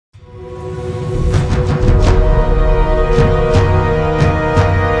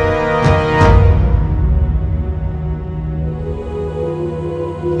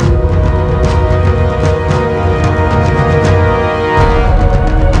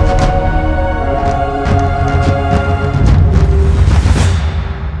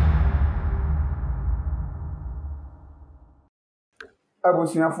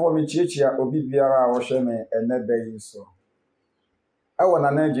abusuafo me chiechia obi biara a wo hwe me eneda yi so ewo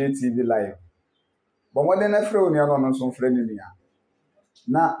na TV live bo mo de na frɛ oni ano no so frɛ ni nia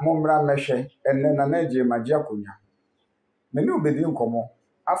na mo mmra mehwe enne na naje magia konya me ne obedi nkomo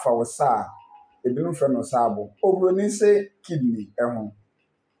afa wo saa ebinu frɛ no saabo obroni se kidney eho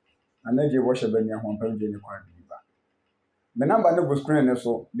na naje wo hwe bani ho pam je ni kwa biba me number ne go screen ne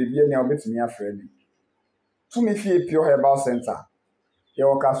so bibia ni obetimi afrɛ ni tumi fie Pure Herbal Center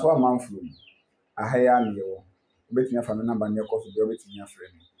yewo kaso amanfo ahaya ne yewo obetimi afa me number ne koso de obetimi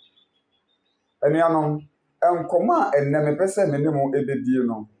afrɛ ni enuanom enkoma enne me pese me ne mo ebedie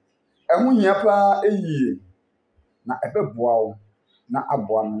no eho hia pa eyie na ebeboa wo na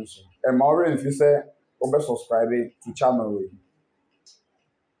aboa no so e ma ore mfi se obe subscribe to channel we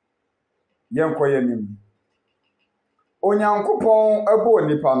yenkoye nim onyankopon ebo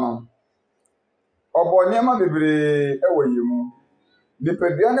nipa no obo niema bebre ewo yemu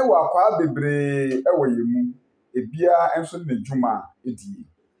nipadua ne wakwa bebre ewo yemu ebia enso ne dwuma edi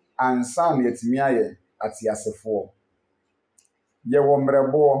ansa na yetimi aye atiasefo yewo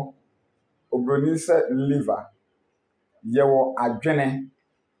mrebo obroni se liver yewo adwene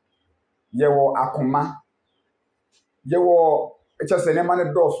yewo akoma yewo echese ne mane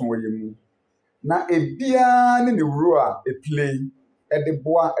dɔso wo yemu na ebia ne wuro a eplay de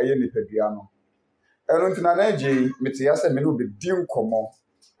boa eye nipadua no eno ntina na eje mete ya se me no be di nkomo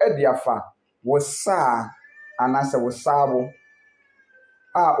de afa wo saa anase wo saabo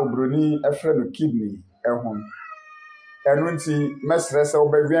a obroni efre no kidney ehon eno nti mesre se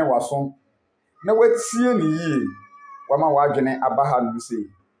obedwen waso na watie ni yie wama wadwene abaha no se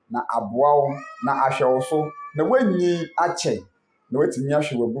na aboawo na ahwewo so na wanyi ache na watimi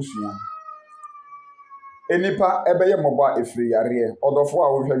ahwe wabusua enipa ebeye moba efri yare odofo a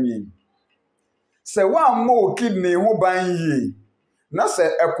wohwa mi se wa mo kidney ho ban yie na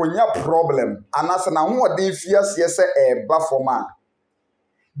se ekonya problem anase na ho ode fiase se eba forma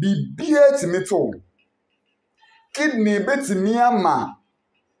bibia timito kidney betimi ama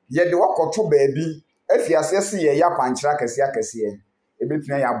ye de wakoto baabi afiase se ye yakwankyira kese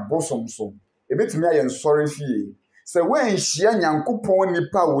ebetumi ya bosomso ebetumi ya nsori fie se wenhia nyankopon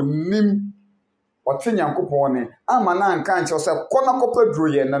nipa wonim ote nyankopon ne ama na nka nche se kona kopaduro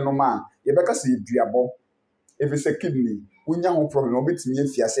ye nenoma ye beka se duabo efise kidney wonya ho problem obetumi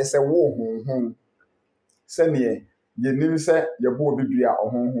afiase se wo honhon se ne ye nim se ye bo obidua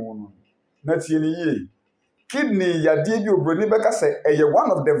ohonhon no na tie ni ye kidney yade bi obroni beka se eye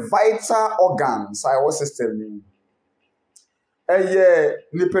one of the vital organs our system ni eye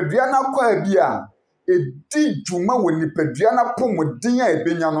nipadua na kwa bi a edi dwuma wo nipadua na pomodin a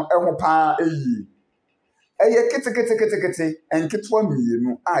ebenya no eho pa eyi eye kete enketwa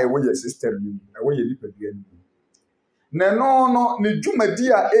mienu a ewo ye system ni ewo ye nipadua ni na no ne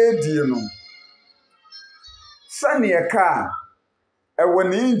dwumadi a edi no sane eka ewo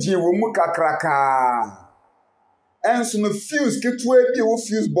ne engine wo mu kakraka enso no fuse ketwa bi wo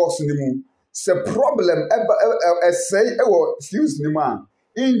fuse box ni mu se problem say ewo fuse ni mu a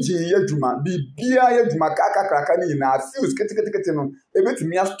engine yadwuma bibia yadwuma kakraka ni na fuse kete no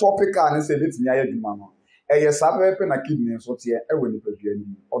ebetimi a stop car ne se ebetimi a yadwuma no eye sabepe na kidney so te ewo ni padua ni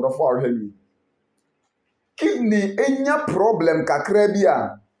odofo ahwe ni kidney enya problem kakra bi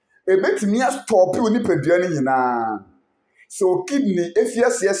a ebetimi a stop ni padua ni nyina so kidney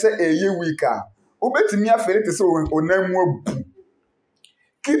efiase se eye weaker obetimi afere te se onamu abu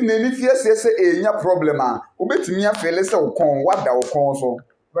kidney ni fiase se enya problem a obetimi afere se okon wada okon so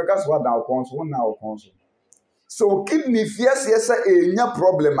because wada okon so na okon so kidney fiase se enya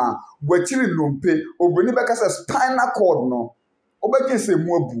problem a gwachiri nompe oboni beka se spinal cord no obeki se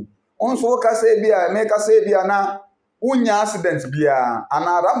mu abu onso ka se bia me ka se bia na unya accident bia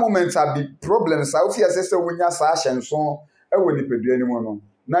ana that moment abi problem sa fiase se unya sa ahyenso ewo ni padua ni mu no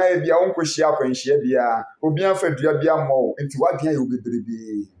na ebia wonkohia akwanhia bia obi afadua bia mo nti wadwen ye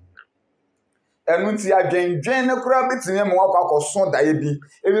obedrebi enu nti adwendwen ne kura betime mo akwakoso dae bi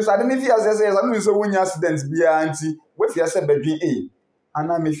ebi sade ne fiase se no so wonya accident bia nti we fiase badwen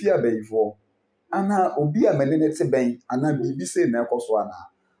ana me fia bayifo ana obi amene te ben ana bibi se na ekoso ana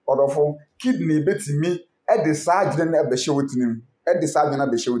odofo kidney betimi e de saadwene na be hyewotinim e de saadwene na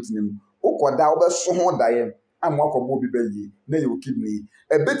be hyewotinim ukoda obeso ho dae amwakobo bi bayi na yo kidney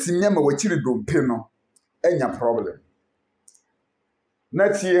ebetimi ama wachiri dompe no enya problem na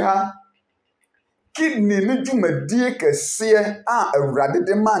tie ha kidney ni dwumadie kese a awurade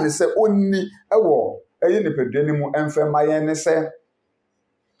de man se onni ewo eye nipadua ni mu emfema yen ne se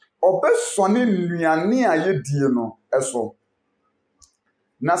obesone nnuane a yedie no eso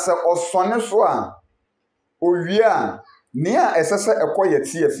na se osone so a owie a Nea esese ekoye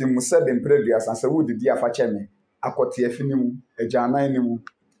tie fi mu se be mpredua sanse wodidi afache me akote afi ni mu agyanan ni mu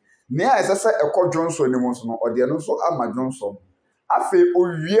nea esese ekodwonso ni mu so no ode no so amadwonso afe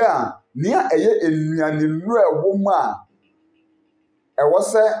owie a nea eye enuane nu ewo mu a ewo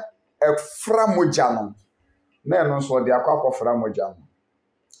se efra mogya no na eno so ode akofra mogya no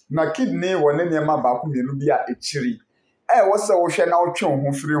na kidney wone niema ba ko mienu bi a ekiri ewo se wo hwe na wo twe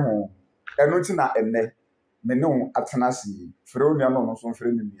ho firi ho eno ti na enne me no atenasi frɛ onua no so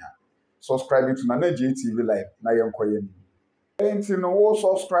frɛ ni mia subscribe to na JTV live na yenkoye ni enti no wo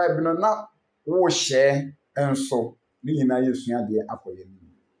subscribe no na wo share enso ni nyina yesua de akoye ni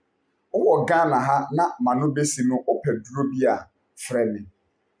wo Ghana ha na mano besi no opaduro bi a frɛ ni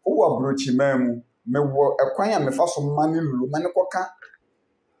wo abrochi mamu me wo ekwan a mefa so mane lulu mane koka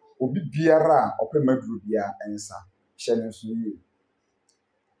obi biara opemaduro bia ensa hye ne so yi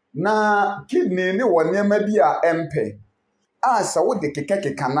na kidney ni wonema bi a empe asa wo de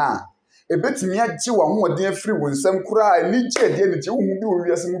kekeka na ebetimi agye wo hoɔden afiri wo nsam kura ni gye de ni gye wo hu bi wo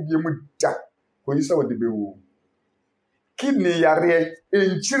wiase mu bie mu da ko yi sa wo de bewu kidney yare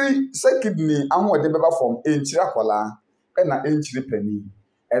enchiri se kidney ahoɔden beba fom enchiri akola na enchiri pani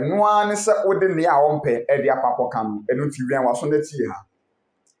eno ani se wo de ne a wompe e de akwakoka no eno ti wian waso na tie ha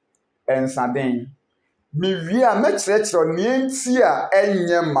ensaden mi wi a me kyerɛkyerɛ ne enti a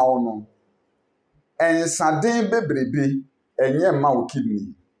enye ma wo no ensaden bebrebe enye ma wo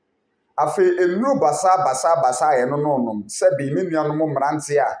kidney afe enuro basa ye no no se bi me nua no mo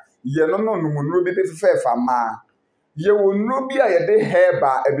mrante a ye no no nuro bi de fefa ma ye wo nuro bi a ye de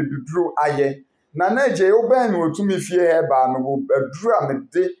herba ebibiduro aye na je wo ban no otumi fie herba no wo aduro a me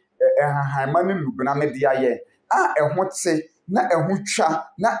de ehanhanma ne nubna me de aye a eho te na eho twa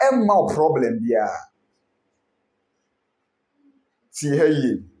na emma problem bia ti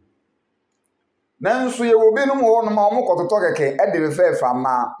heyi nanso ye wo binum ho no ma omo kototo keke e de fefa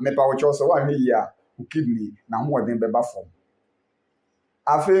ma me pa wo chose wa me yi a kidney na hoɔden beba fom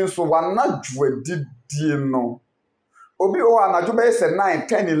afi so wana dwedidie no obi o anadwo be se 9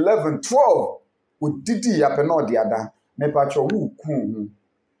 10 11 12 odidi ya pe na ode ada me pa cho wu kun ho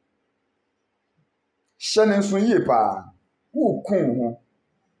hyene nso yie pa wu kun ho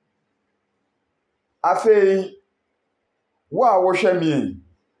afi wa wo hwemi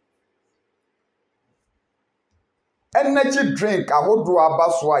energy drink ahodo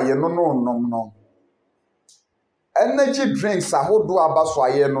abaso aye no no energy drinks ahodo abaso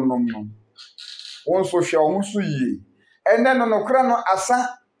aye no won so hwe ohun so yi ene no kra no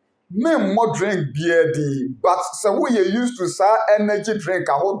asa me mo drink beer di but say we used to say energy drink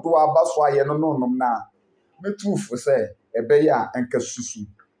ahodo abaso aye no na metufu say ebe ya enka susu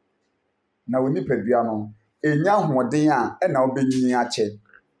na woni padua no enya hoden a e na obenyi ache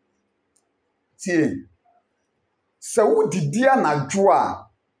tie se wodidi anadwo a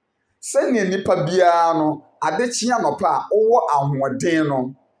se ne nipa bia no adechia nopa a owo ahoden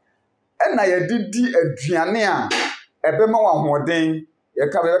no e na ye didi aduane a ebema wa ahoden ye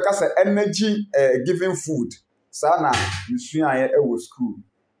ka be ka se energy giving food sa na nsuan ye ewo school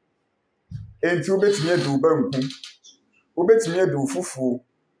enti obetimi adu banku obetimi adu fufu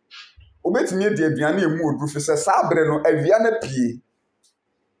obetimi adi aduane emu odu fi se sa abre no awia na pie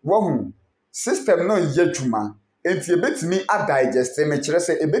wo hu system no ye dwuma enti ebetimi adigest me kire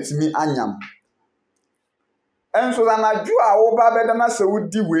se ebetimi anyam enso anadwo a wo ba beda na se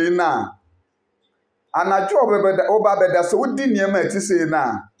wodi we na anadwo wo ba beda se wodi niam atise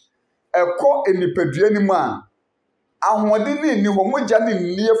na ekọ enipadua ni mu a ahode ni ho mogya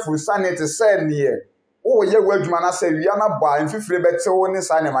ni nie fu sanity se ne wo ye wadwuma na se wia na ba mfifire betewo ni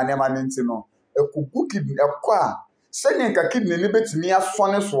sanema nema ne nti no ekugu kidney ekọ a se ne nka kidney ni betimi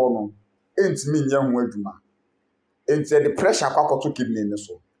asone so no entimi nya ho adwuma enti the pressure kwakoto kidney ni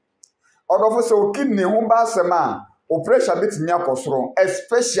so odofo se o kidney ho ba asema o pressure betimi akosoro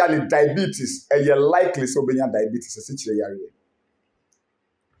especially diabetes e likely so benya diabetes se kire yare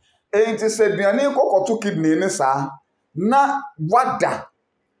enti se duane kokoto kidney ni sa na wada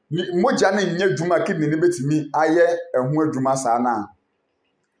mogya na nya dwuma kidney ni betimi aye eho adwuma sa na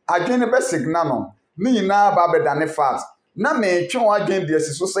adwene be signal no ni nyina ba bedane fat na me twe wadwen de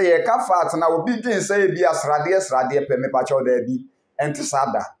asiso se ye ka fat na obi dwen se bi asrade pe me pa cho da bi enti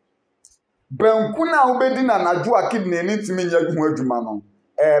sada banku na obedi na nadwo a kidney ni ntimi nya ho adwuma no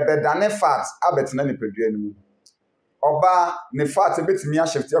bedane fat abetena ni padua ni mu oba ne fat betimi a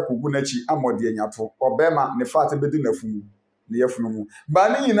shift akogu na chi amode anyato obema ne fat bedi na fumu ne yafunu mu ba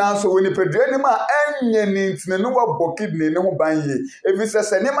ni nyina so woni padua ni ma enye ni ntine no wabɔ kidney ne ho ban ye evi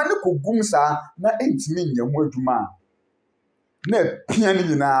se ne ma ne kogum sa na ntimi nya ho adwuma na pia ni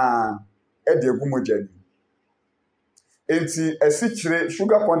nyina e de egu mogya ni enti esikyire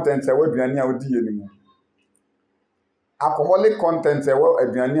sugar content e aduane a wodi ye nimu alcoholic content e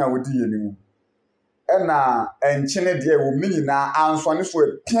aduane a wodi ye nimu na enkyene de wo mi nyina ansone so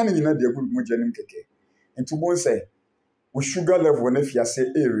apia ne nyina de agu mu gyanim keke enti bo nse wo sugar level na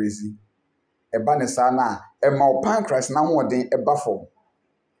fiase raise eba ne sa na e ma o pancreas na hoden eba fo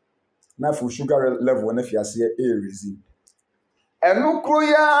na fu sugar level na fiase raise eno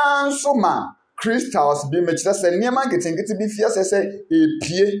kroya nso ma crystals bi me kire se niema getingeti bi fiase se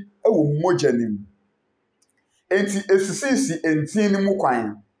epie ewo mogyanim enti esisisi entin ni mu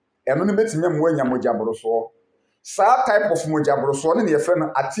kwan eno no betimi am wanya mogyaboroso sa type of mogyaboroso ne yefe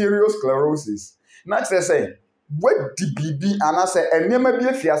no arteriosclerosis na kire se wadi bibi anase enema bi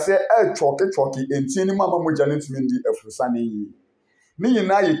afiase choke entin ni mu ama mogya no timi ndi afurusa ne yi ni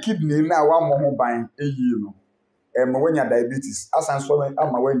nyina ye kidney na wa mo ho ban eyi no ma wanya diabetes asanso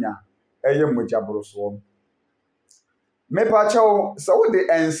ama wanya eye mogyaboroso mepa chawo so wo de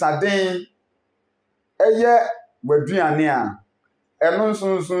ensaden eye waduane a eno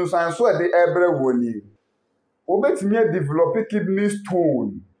nsunsun sanso e de ebre woni obetimi develop kidney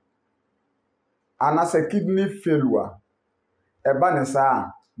stone anase kidney failure eba ne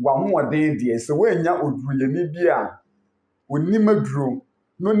sa wa hoɔden de se wanya oduruyeni bi a onimaduro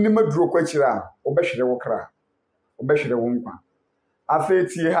no nimaduro kwakira obehwere wo kra obehwere wo nkwa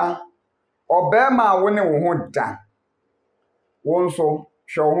afetie ha obema wo ne wo ho da wo nso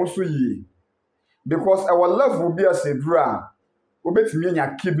hwe wo ho so yi because our level bi aseduru a obetimi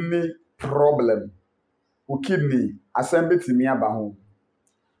anya kidney problem o kidney asem betimi aba ho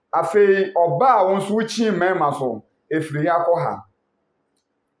afei oba a wo nso wuchi mema so efiri akọ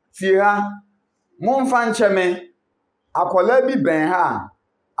tie ha momfa ncheme akola bi ben ha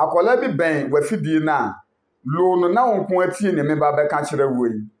akola bi ben wafidie na lo no na wonko atie ne meba beka kire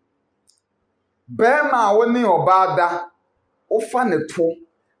woi bema woni oba da ofa ne to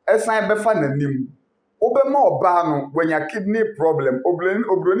esan befa nanim obema oba no wanya kidney problem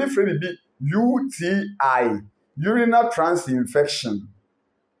obroni freni bi UTI urinary tract infection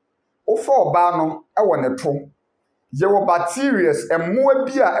ofa oba no ewo ne to ye wo bacteria emmoa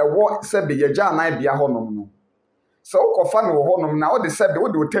bi a ewo sebe ye gya anan bia honom no so ukofa no honom na wo de sebe wo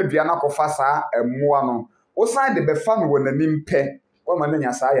de otadua na kofa saa emmoa no wo san de befa no wonanim pe wo ma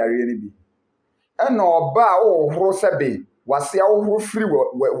nya saa yare ni bi ena oba wo horo sebe wase a wo horo firi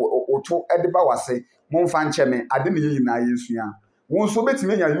wo to ediba wase momfa ncheme ade ne yina yesua wo nso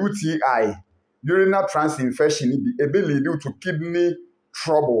betime nya UTI urinary tract infection bi ebe lead to kidney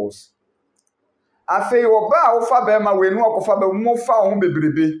troubles afei oba wo fa be ma we nu okofa be mo fa ho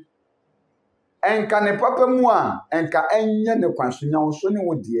bebrebe enka ne papa mu a enka enye ne kwansonya wo so ne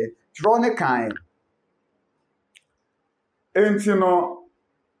wo de tro ne kan enti no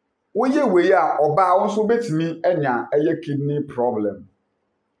wo ye we a oba wo so betimi anya eye kidney problem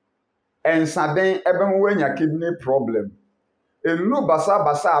ensaden ebe mo anya kidney problem enu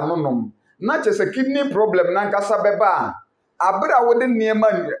basa anonom na chese kidney problem na nkasa beba abra wo de niema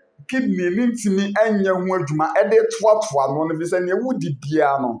kidney nintimi anya hu adwuma ede toatoa no no bisa ne wudi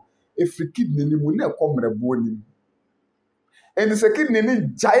bia no efri kidney ni mu na ekomrebo ni eni se kidney ni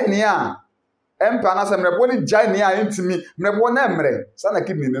jai ne a empa na se mrebo ni jai ne a intimi mrebo na emre sana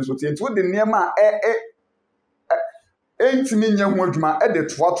kidney ni so tie wudi niema intimi nya hu adwuma ede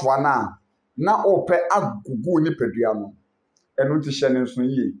toatoa na ope agugu ni pedua no enu ti hye ne nso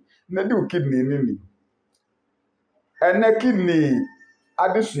yi na de kidney ni ene kidney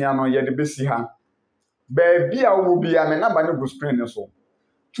adesua no ye de besi ha ba bia wo bia me na ba ne go spring ne so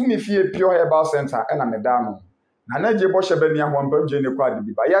tumi fie pure herbal center na me da no na na je bo hye ba ni ahompa je ne kwa de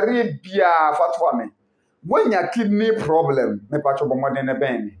bi ba yare bia fatwa me wanya kidney problem me pa cho bomode ne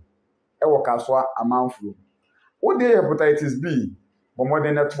ben ni e wo kaso amanfuro wo de hepatitis B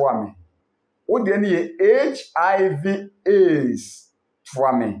bomode ne to ame wo de ne HIV AIDS to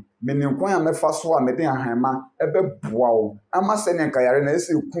ame menenkwan a mefa so a meden ahama ebe boawo ama sene nkayare na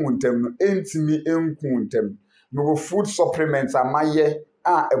ese kuntem no entimi enkuntem me wo food supplements amaye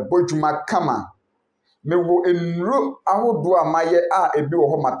a ebodwuma kama me wo enuro ahodo amaye a ebi wo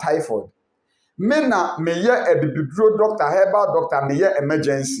ho ma typhoid me na meye ebibiduro doctor herbal doctor meye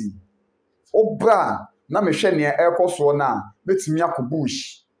emergency obra na mehwe ne ekoso na betimi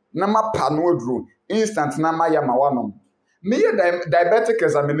akobush na mapa no aduro instant na maya mawanom meye diabetic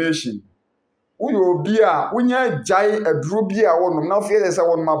examination uyo obi a unya jai aduro bi a wonom na ofie se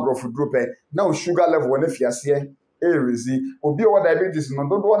wonom abrofu duro pe na o sugar level na fiase erezi obi o diabetes no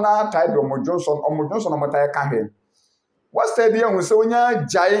dodo na type Omo Johnson omotai ka he what study ehun se unya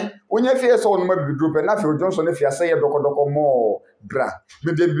jai unya fie se wonom abiduro pe na fie Johnson na fiase ye dokodoko mo bra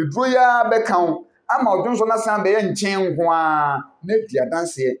me de biduro ya be kan ama ɔdwo nso na san bɛyɛ nkyɛn nko a na di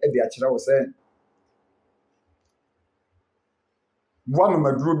adanseɛ de akyerɛ wo sɛ woanom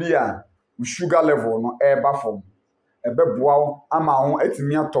aduro bi a wo sugar level no ɛreba fam ɛbɛboa wo ama wo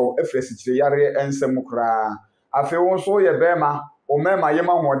atumi atɔ afiri asikyire yareɛ nsɛm koraa afei wo nso woyɛ bɛrima wo mmarima yɛm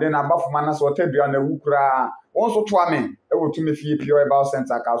ahoɔden na aba fam ana sɛ ɔtɛ dua na awu koraa wo nso toa me ɛwɔ tumi fie pure herbal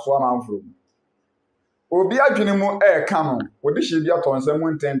center akaso amanforo mu obi adwene mu ɛɛka no wode hyɛ bi atɔ nsɛm mu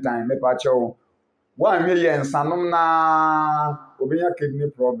ntentan mepa kyɛw woanhwɛ yɛ nsanom na obɛnya kidney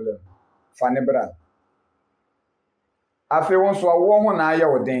problem fa ne bra afei wo nso awoɔ ho na ayɛ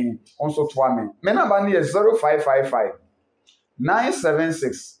wo den wo nso toa me me namba no yɛ 0555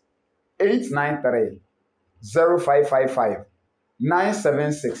 976 893 0555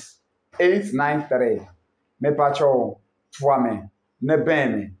 976 893 mepa kyɛw toa me ne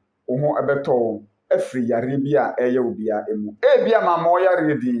bɛn me wo ho ɛbɛtɔ wo afiri yare bi a ɛyɛ wo bia emu ebia ma mo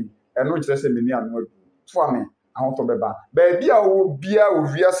yare din ɛno kyerɛ sɛ meni ano adu toa me ahotɔ bɛba baabi a wo bia wo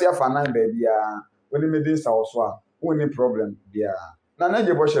wiase afanan baabi a woni medin sa wo so a woni problem bia na na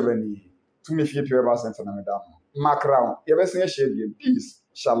gye bɔhyɛ bani tumi fie pure herbal center na meda no makra yɛbɛsen ahyɛ bia peace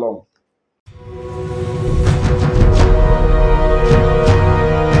shalom